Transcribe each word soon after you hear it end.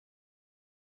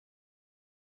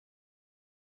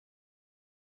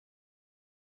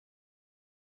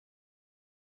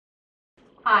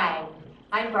Hi,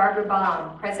 I'm Barbara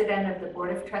Baum, President of the Board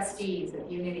of Trustees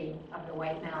of Unity of the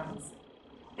White Mountains.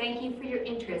 Thank you for your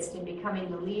interest in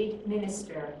becoming the lead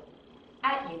minister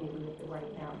at Unity of the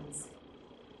White Mountains.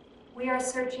 We are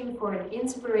searching for an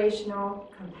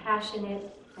inspirational,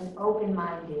 compassionate, and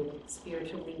open-minded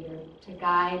spiritual leader to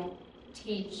guide,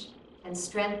 teach, and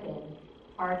strengthen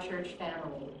our church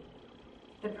family.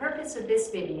 The purpose of this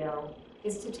video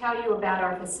is to tell you about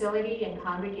our facility and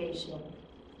congregation,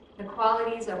 the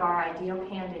qualities of our ideal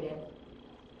candidate,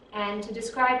 and to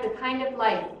describe the kind of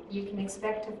life you can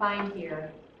expect to find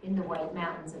here in the White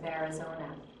Mountains of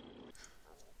Arizona.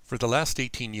 For the last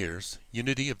 18 years,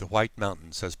 Unity of the White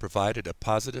Mountains has provided a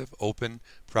positive, open,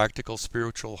 practical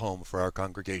spiritual home for our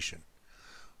congregation.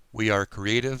 We are a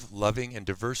creative, loving, and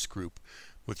diverse group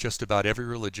with just about every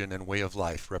religion and way of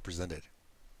life represented.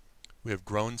 We have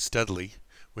grown steadily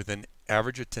with an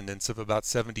average attendance of about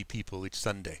 70 people each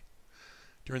Sunday.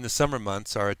 During the summer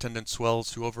months, our attendance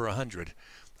swells to over 100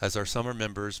 as our summer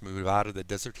members move out of the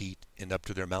desert heat and up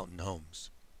to their mountain homes.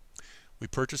 We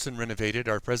purchased and renovated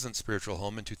our present spiritual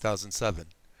home in 2007.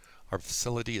 Our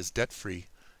facility is debt-free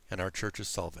and our church is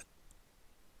solvent.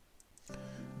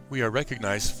 We are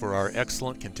recognized for our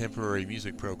excellent contemporary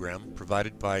music program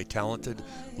provided by talented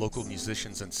local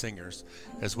musicians and singers,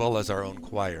 as well as our own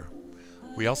choir.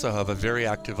 We also have a very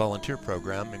active volunteer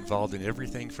program involved in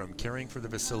everything from caring for the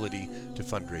facility to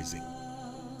fundraising.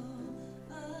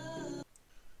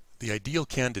 The ideal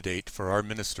candidate for our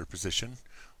minister position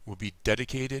will be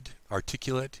dedicated,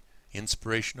 articulate,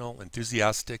 inspirational,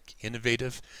 enthusiastic,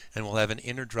 innovative, and will have an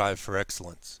inner drive for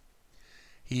excellence.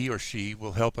 He or she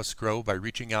will help us grow by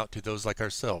reaching out to those like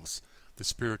ourselves, the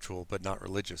spiritual but not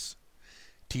religious,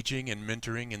 teaching and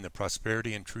mentoring in the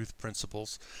prosperity and truth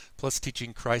principles, plus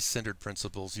teaching Christ-centered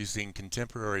principles using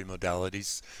contemporary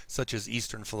modalities such as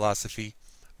Eastern philosophy,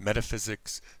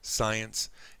 metaphysics, science,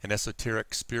 and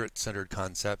esoteric spirit-centered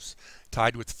concepts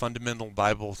tied with fundamental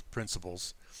Bible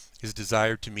principles is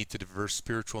desired to meet the diverse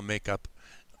spiritual makeup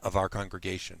of our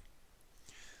congregation.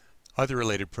 Other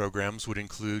related programs would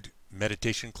include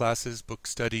meditation classes, book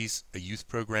studies, a youth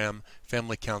program,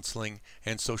 family counseling,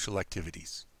 and social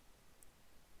activities.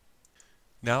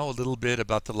 Now a little bit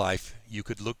about the life you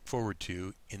could look forward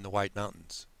to in the White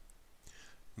Mountains.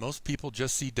 Most people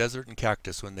just see desert and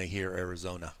cactus when they hear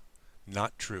Arizona.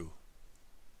 Not true.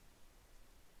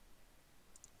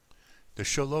 The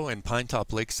Sholo and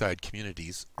Pinetop Lakeside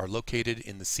communities are located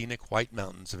in the scenic White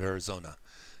Mountains of Arizona,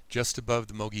 just above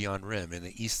the Mogollon Rim in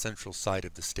the east-central side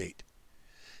of the state.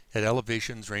 At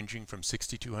elevations ranging from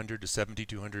 6,200 to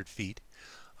 7,200 feet,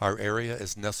 our area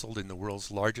is nestled in the world's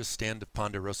largest stand of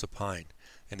ponderosa pine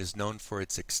and is known for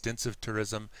its extensive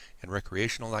tourism and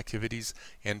recreational activities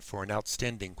and for an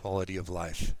outstanding quality of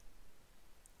life.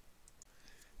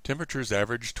 Temperatures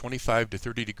average 25 to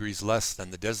 30 degrees less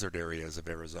than the desert areas of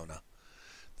Arizona.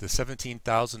 The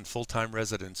 17,000 full-time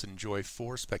residents enjoy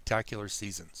 4 spectacular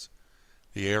seasons.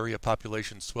 The area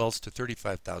population swells to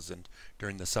 35,000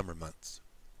 during the summer months.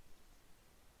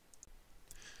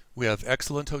 We have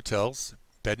excellent hotels,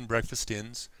 bed and breakfast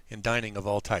inns, and dining of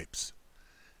all types.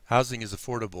 Housing is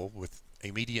affordable with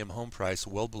a medium home price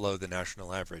well below the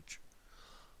national average.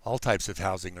 All types of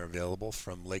housing are available,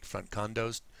 from lakefront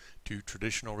condos to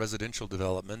traditional residential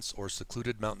developments or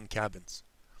secluded mountain cabins.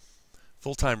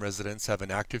 Full-time residents have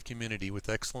an active community with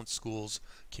excellent schools,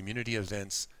 community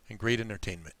events, and great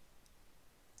entertainment.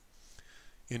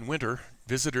 In winter,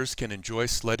 visitors can enjoy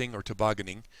sledding or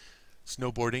tobogganing,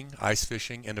 snowboarding, ice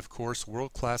fishing, and of course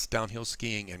world-class downhill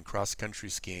skiing and cross-country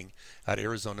skiing at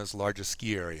Arizona's largest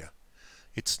ski area.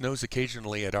 It snows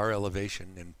occasionally at our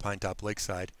elevation in Pinetop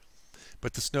Lakeside,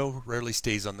 but the snow rarely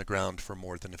stays on the ground for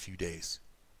more than a few days.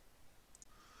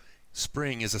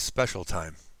 Spring is a special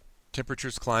time.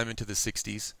 Temperatures climb into the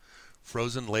 60s.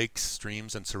 Frozen lakes,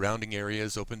 streams, and surrounding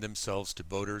areas open themselves to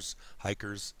boaters,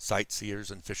 hikers, sightseers,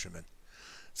 and fishermen.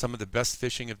 Some of the best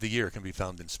fishing of the year can be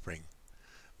found in spring.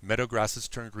 Meadow grasses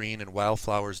turn green and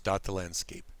wildflowers dot the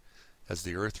landscape. As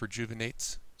the earth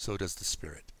rejuvenates, so does the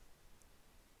spirit.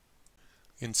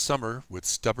 In summer, with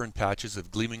stubborn patches of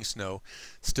gleaming snow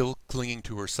still clinging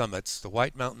to her summits, the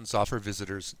White Mountains offer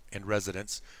visitors and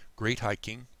residents great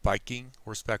hiking, biking,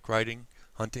 horseback riding,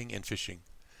 hunting, and fishing.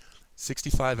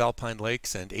 65 alpine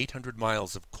lakes and 800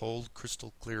 miles of cold,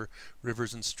 crystal-clear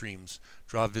rivers and streams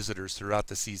draw visitors throughout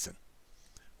the season.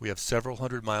 We have several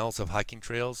hundred miles of hiking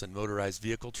trails and motorized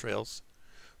vehicle trails,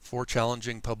 4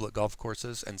 challenging public golf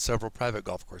courses, and several private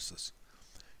golf courses.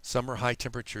 Summer high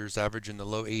temperatures average in the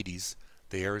low 80s,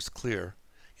 the air is clear,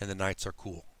 and the nights are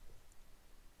cool.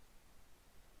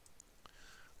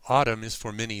 Autumn is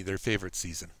for many their favorite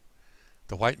season.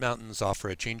 The White Mountains offer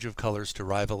a change of colors to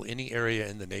rival any area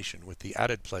in the nation with the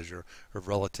added pleasure of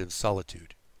relative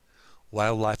solitude.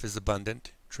 Wildlife is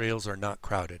abundant, trails are not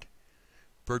crowded.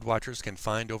 Birdwatchers can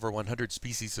find over 100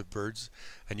 species of birds,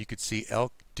 and you could see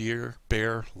elk, deer,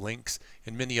 bear, lynx,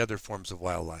 and many other forms of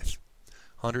wildlife.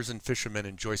 Hunters and fishermen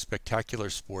enjoy spectacular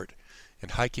sport,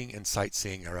 and hiking and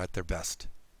sightseeing are at their best.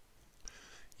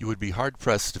 You would be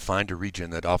hard-pressed to find a region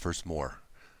that offers more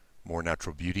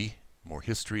natural beauty, more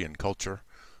history and culture,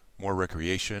 more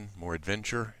recreation, more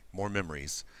adventure, more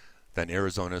memories than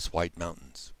Arizona's White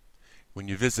Mountains. When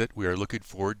you visit, we are looking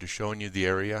forward to showing you the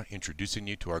area, introducing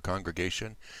you to our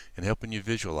congregation, and helping you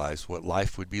visualize what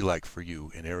life would be like for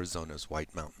you in Arizona's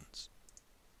White Mountains.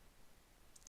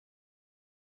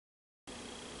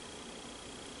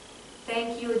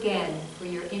 Thank you again for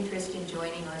your interest in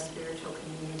joining our spiritual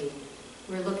community.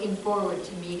 We're looking forward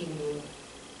to meeting you.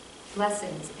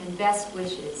 Blessings and best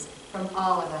wishes from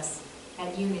all of us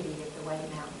at Unity of the White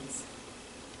Mountains.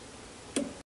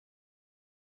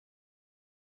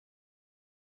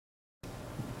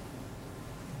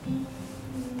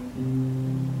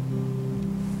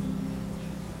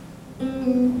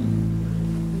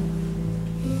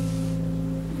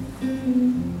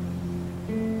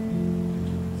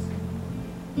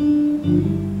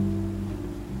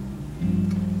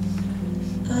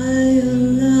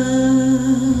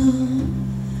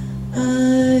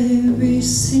 I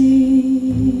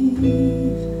receive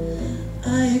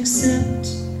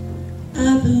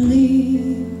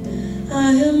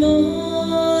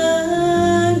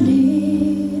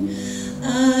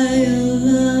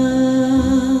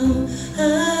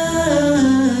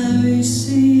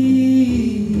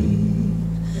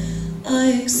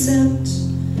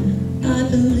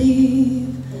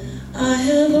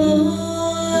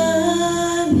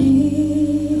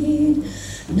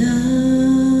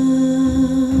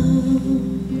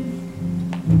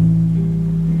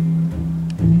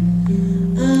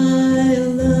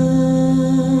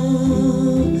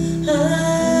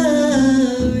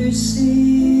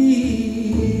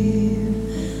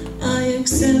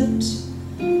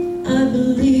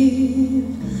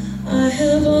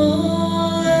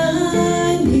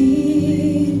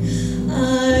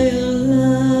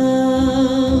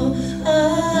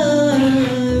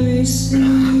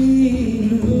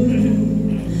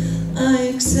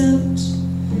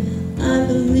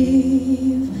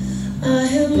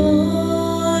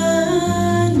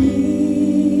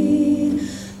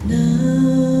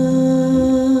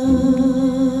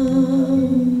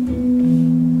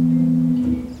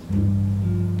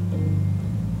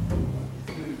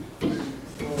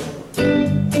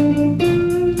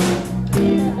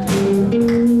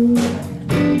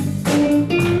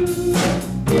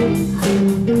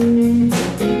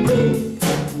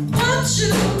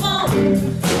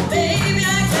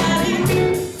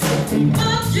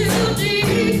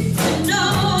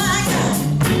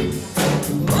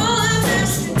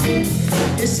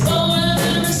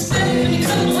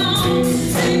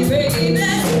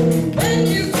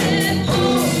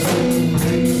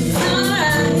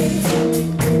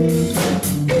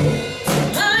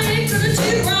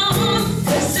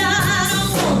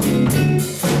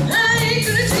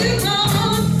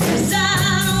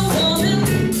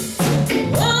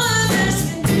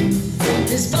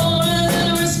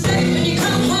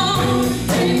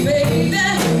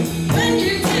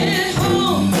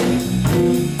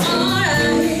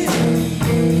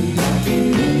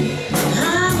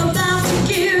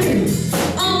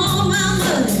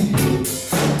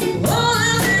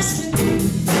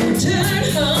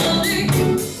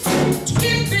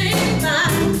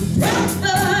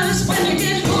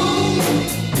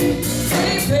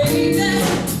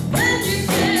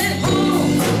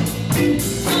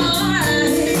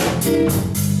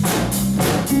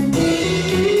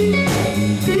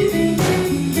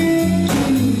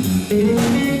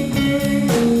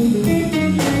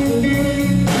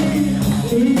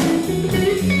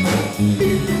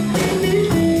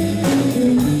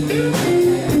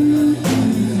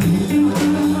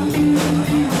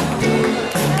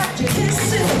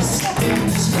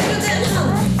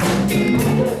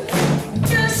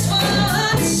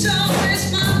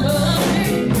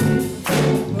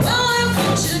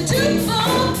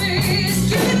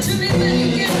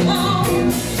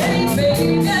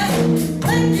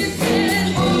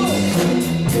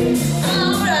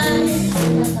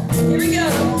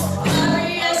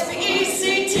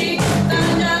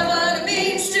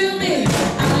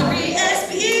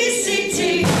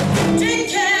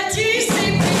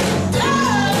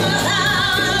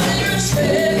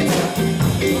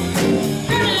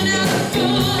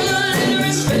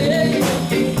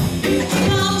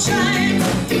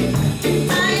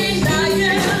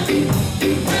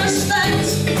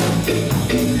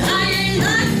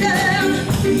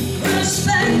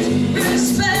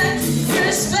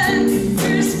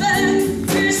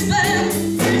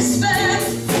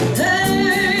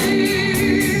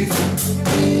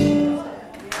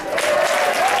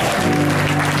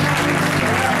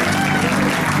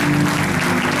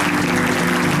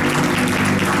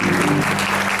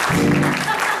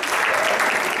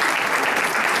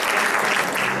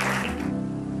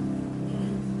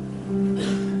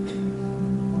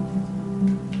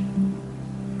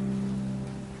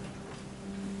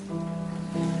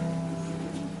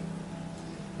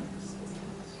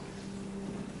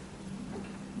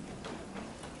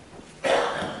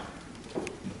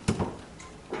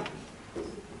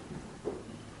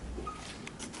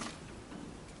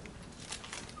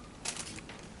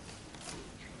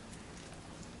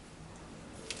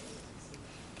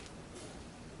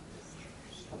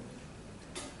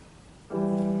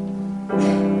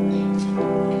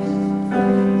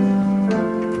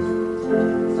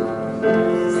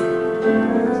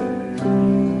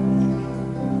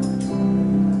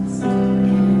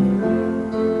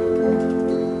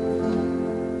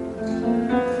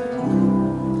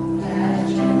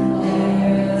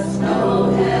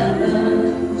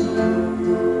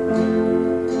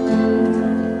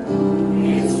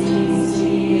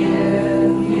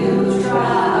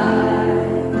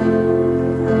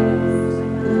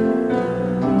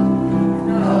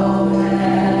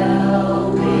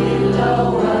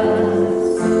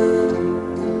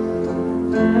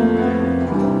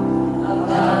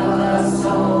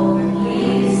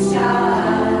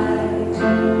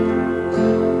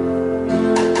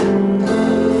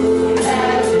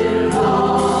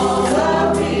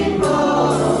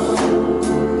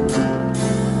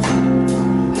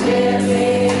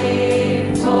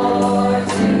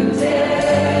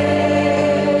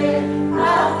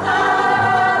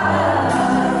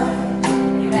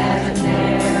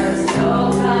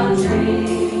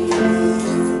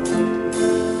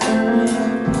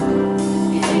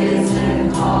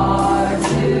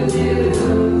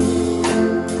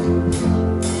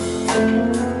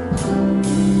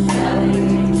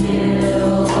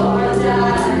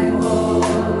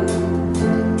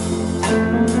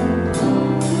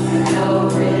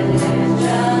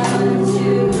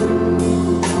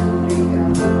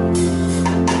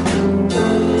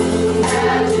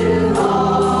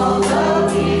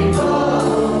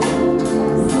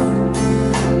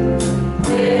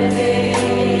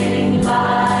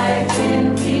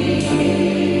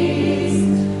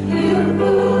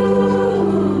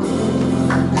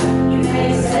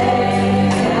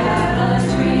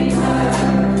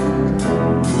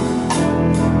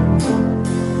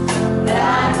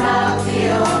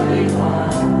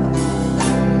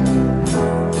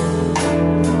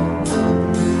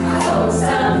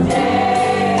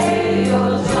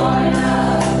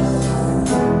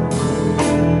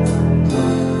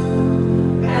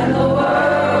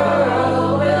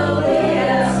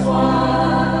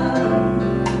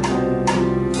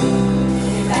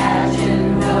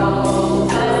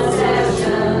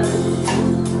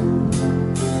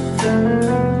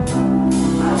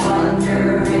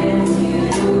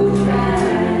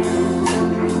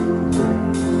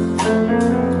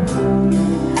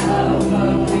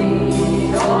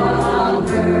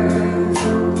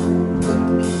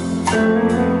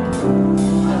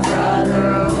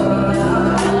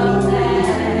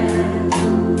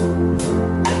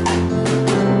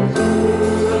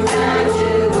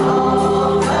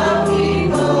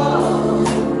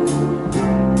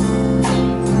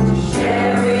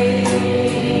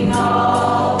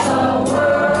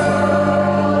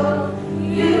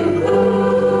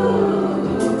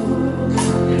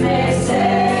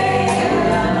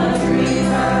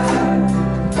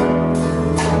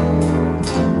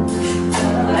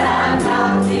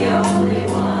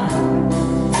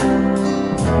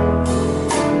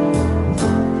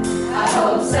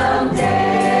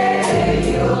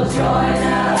joy